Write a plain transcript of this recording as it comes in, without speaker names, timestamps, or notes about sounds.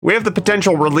We have the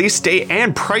potential release date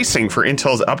and pricing for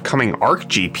Intel's upcoming Arc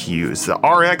GPUs. The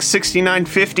RX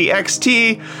 6950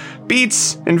 XT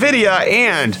beats NVIDIA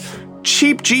and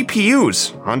cheap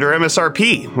GPUs under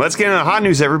MSRP. Let's get into the hot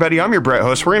news, everybody. I'm your Brett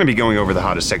host. We're going to be going over the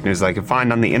hottest tech news that I can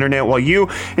find on the internet while you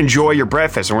enjoy your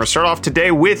breakfast. And we're going to start off today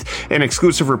with an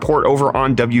exclusive report over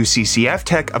on WCCF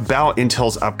Tech about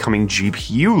Intel's upcoming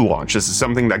GPU launch. This is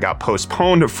something that got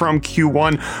postponed from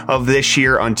Q1 of this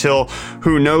year until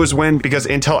who knows when, because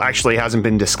Intel actually hasn't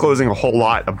been disclosing a whole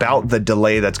lot about the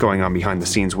delay that's going on behind the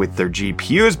scenes with their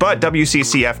GPUs. But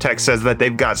WCCF Tech says that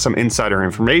they've got some insider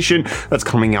information that's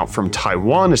coming out from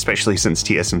Taiwan, especially since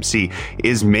TSMC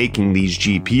is making these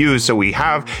GPUs. So we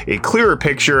have a clearer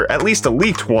picture, at least a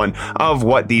leaked one, of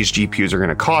what these GPUs are going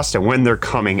to cost and when they're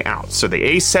coming out. So the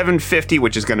A750,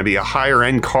 which is going to be a higher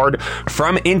end card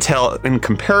from Intel and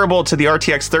comparable to the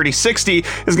RTX 3060,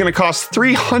 is going to cost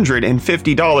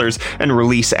 $350 and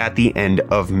release at the end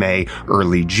of May,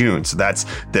 early June. So that's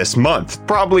this month,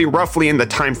 probably roughly in the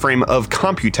time frame of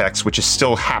Computex, which is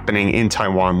still happening in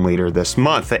Taiwan later this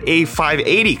month. The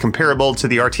A580 comparable to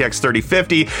the RTX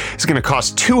 3050 is going to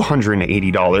cost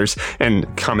 $280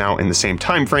 and come out in the same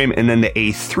time frame, and then the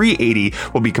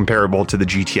A380 will be comparable to the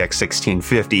GTX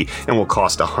 1650 and will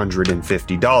cost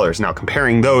 $150. Now,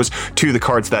 comparing those to the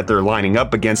cards that they're lining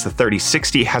up against, the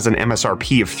 3060 has an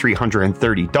MSRP of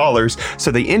 $330, so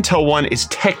the Intel one is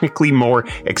technically more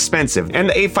expensive, and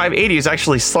the A580 is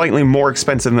actually slightly more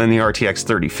expensive than the RTX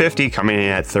 3050, coming in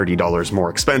at $30 more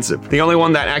expensive. The only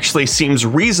one that actually seems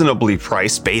reasonably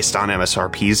priced based on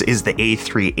MSRPs is the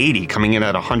A380, coming in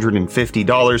at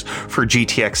 $150 for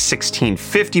GTX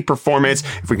 1650 performance.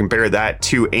 If we compare that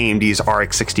to AMD's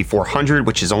RX 6400,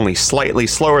 which is only slightly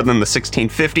slower than the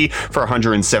 1650 for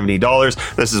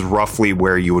 $170, this is roughly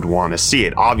where you would want to see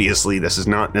it. Obviously, this is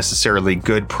not necessarily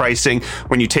good pricing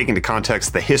when you take into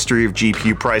context the history of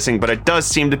GPU pricing, but it does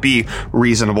seem to be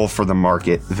reasonable for the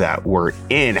market that we're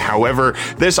in. However,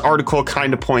 this article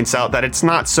kind of points out that it's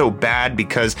not so bad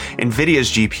because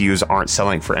NVIDIA's GPUs aren't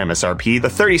selling for MSRP. The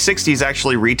 3060 is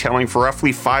actually retailing for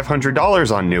roughly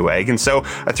 $500 on Newegg, and so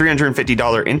a $350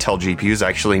 Intel GPU is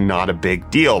actually not a big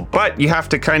deal. But you have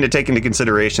to kind of take into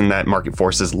consideration that market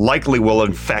forces likely will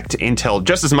affect Intel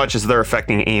just as much as they're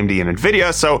affecting AMD and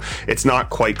NVIDIA, so it's not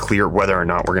quite clear whether or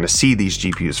not we're going to see these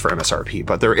GPUs for MSRP.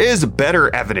 But there is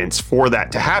better evidence for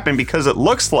that to happen, because it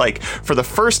looks like for the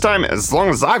first time, as long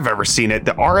as I've ever seen it,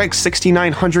 the RX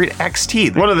 6900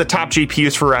 XT, one of the top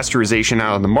GPUs for rasterization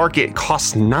out on the market,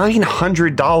 costs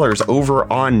 $900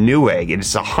 over on Newegg.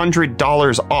 It's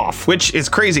 $100 off, which is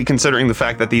crazy considering the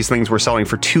fact that these things were selling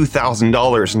for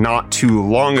 $2,000 not too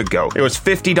long ago. It was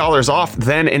 $50 off,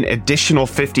 then an additional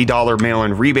 $50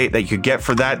 mail-in rebate that you could get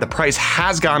for that. The price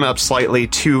has gone up slightly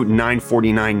to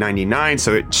 $949.99,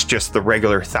 so it's just the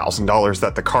regular $1,000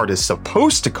 that the card is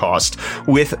supposed to cost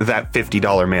with that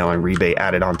 $50 mail-in rebate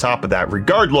added on top of that.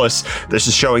 Regardless, this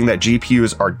is showing that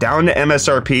GPUs are down to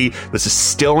MSRP. This is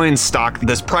still in stock.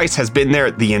 This price has been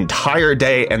there the entire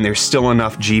day, and there's still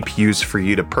enough GPUs for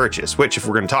you to purchase, which, if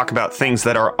we're going to talk about things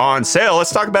that are on sale,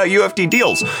 let's talk about UFD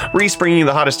deals. Reese bringing you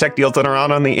the hottest tech deals that are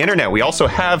out on the internet. We also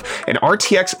have an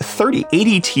RTX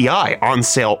 3080 Ti on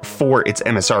sale for its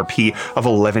MSRP of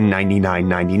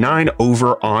 $1199.99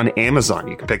 over on Amazon.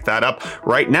 You can pick that up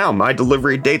right now. My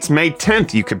delivery date's May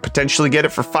 10th. You could potentially get it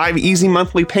for 5 easy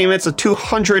monthly payments of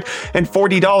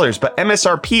 $240, but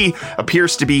MSRP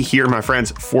appears to be here, my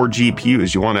friends, for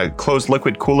GPUs. You want a closed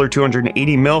liquid cooler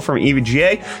 280 mil from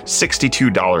EVGA,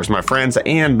 $62, my friends.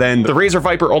 And then the Razer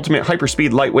Viper Ultimate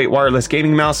Hyperspeed Lightweight Wireless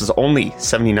Gaming Mouse is only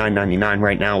 $79.99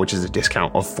 right now, which is a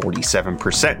discount of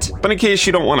 47%. But in case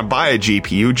you don't want to buy a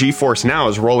GPU, GeForce Now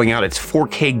is rolling out its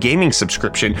 4K gaming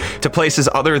subscription to places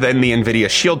other than the NVIDIA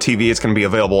Shield TV. It's going to be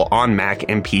available on Mac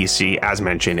and PC. As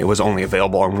mentioned, it was only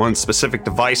available on one specific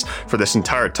device for this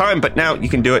entire time, but now you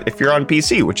can do it if you're on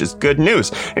PC, which is good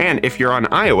news. And if you're on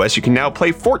iOS, you can now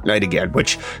play Fortnite again,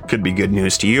 which could be good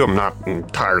news to you. I'm not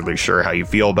entirely sure how you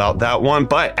feel about that one,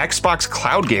 but Xbox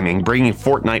Cloud Gaming bringing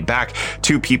Fortnite back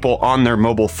to people on their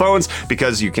mobile phones,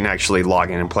 because you can actually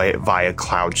log in and play it via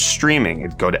cloud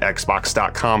streaming. Go to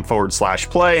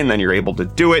xbox.com/play, and then you're able to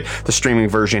do it. The streaming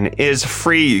version is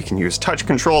free. You can use touch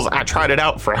controls. I tried it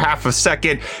out for half a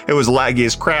second. It was laggy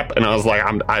as crap, and I was like,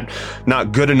 I'm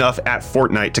not good enough at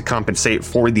Fortnite to compensate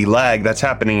for the lag that's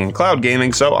happening in cloud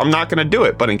gaming, so I'm not going to do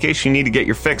it. But in case you need to get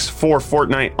your fix for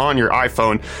Fortnite on your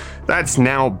iPhone, that's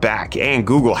now back, and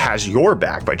Google has your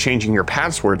back by changing your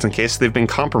passwords in case they've been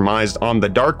compromised on the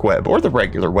dark web or the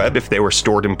regular web if they were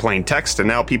stored in plain text, and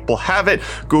now people have it.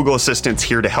 Google Assistant's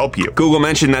here to help you. Google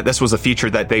mentioned that this was a feature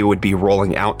that they would be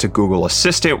rolling out to Google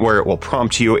Assistant, where it will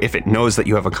prompt you if it knows that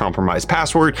you have a compromised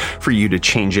password for you to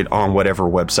change it on whatever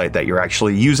website that you're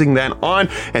actually using that on,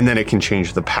 and then it can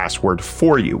change the password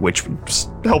for you, which is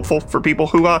helpful for people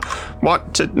who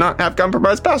want to not have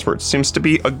compromised passwords. Seems to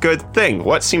be a good thing.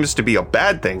 What seems to be a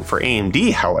bad thing for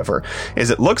AMD, however, is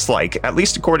it looks like, at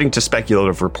least according to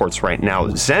speculative reports right now,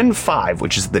 Zen 5,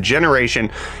 which is the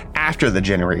generation after the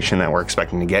generation that we're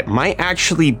expecting to get, might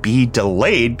actually be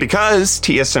delayed because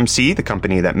TSMC, the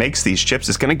company that makes these chips,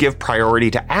 is going to give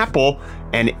priority to Apple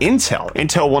and Intel.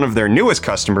 Intel, one of their newest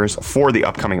customers for the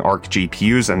upcoming Arc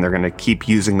GPUs, and they're going to keep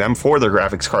using them for their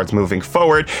graphics cards moving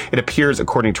forward. It appears,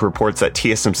 according to reports, that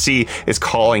TSMC is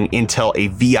calling Intel a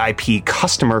VIP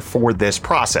customer for this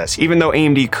process. Even though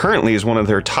AMD currently is one of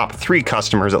their top 3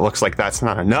 customers, it looks like that's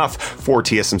not enough for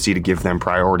TSMC to give them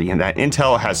priority, and that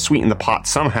Intel has sweetened the pot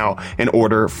somehow in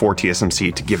order for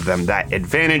TSMC to give them that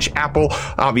advantage. Apple,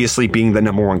 obviously being the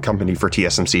number 1 company for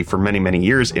TSMC for many, many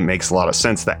years, it makes a lot of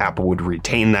sense that Apple would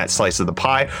retain that slice of the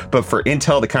pie, but for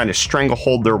Intel to kind of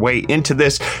stranglehold their way into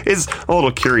this is a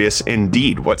little curious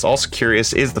indeed. What's also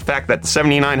curious is the fact that the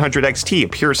 7900 XT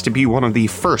appears to be one of the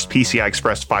first PCI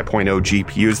Express 5.0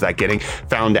 GPUs that getting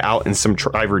found out in some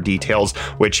driver details,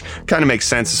 which kind of makes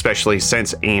sense, especially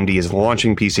since AMD is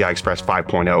launching PCI Express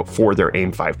 5.0 for their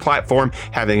AIM-5 platform.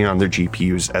 Having it on their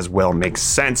GPUs as well makes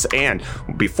sense. And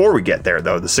before we get there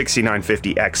though, the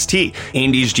 6950 XT,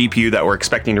 AMD's GPU that we're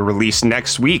expecting to release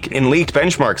next week, in leaked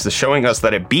benchmarks is showing us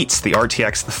that it beats the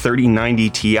RTX 3090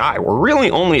 Ti. We're really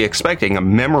only expecting a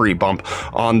memory bump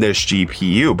on this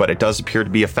GPU, but it does appear to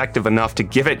be effective enough to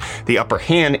give it the upper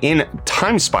hand in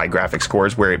TimeSpy graphics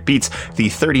scores, where it beats the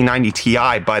 3090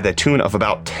 Ti by the tune of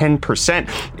about 10%.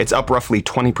 It's up roughly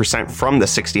 20% from the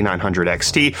 6900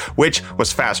 XT, which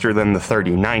was faster than the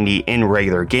 3090 in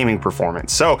regular gaming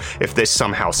performance. So if this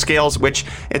somehow scales, which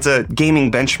it's a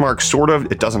gaming benchmark sort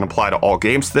of, it doesn't apply to all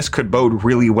games, this could bode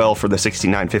really well for the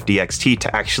 6950 XT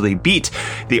to actually beat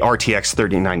the RTX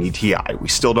 3090 Ti. We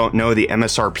still don't know the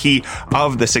MSRP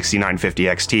of the 6950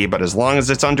 XT, but as long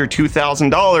as it's under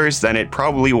 $2,000, then it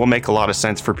probably will make a lot of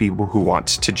sense for people who want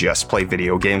to just play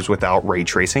video games without ray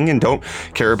tracing and don't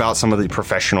care about some of the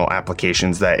professional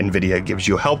applications that NVIDIA gives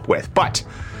you help with. But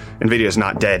NVIDIA is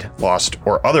not dead, lost,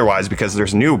 or otherwise, because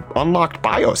there's new unlocked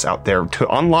BIOS out there to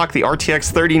unlock the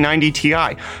RTX 3090 Ti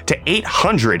to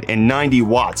 890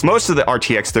 watts. Most of the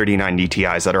RTX 3090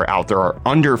 Ti's that are out there are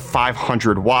under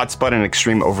 500 watts, but an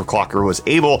extreme overclocker was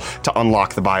able to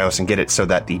unlock the BIOS and get it so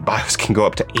that the BIOS can go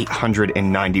up to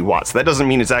 890 watts. That doesn't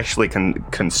mean it's actually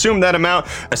consume that amount,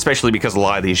 especially because a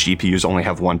lot of these GPUs only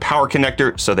have one power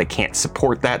connector, so they can't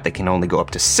support that. They can only go up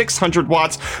to 600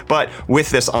 watts, but with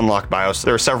this unlocked BIOS,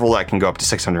 there are several that can go up to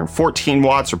 614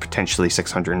 watts or potentially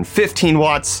 615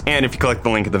 watts. And if you click the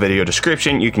link in the video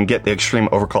description, you can get the extreme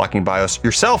overclocking BIOS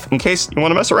yourself in case you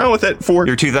want to mess around with it for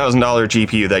your $2,000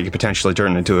 GPU that you potentially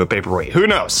turn into a paperweight. Who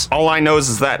knows? All I know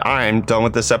is that I'm done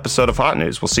with this episode of Hot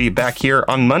News. We'll see you back here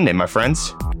on Monday, my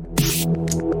friends.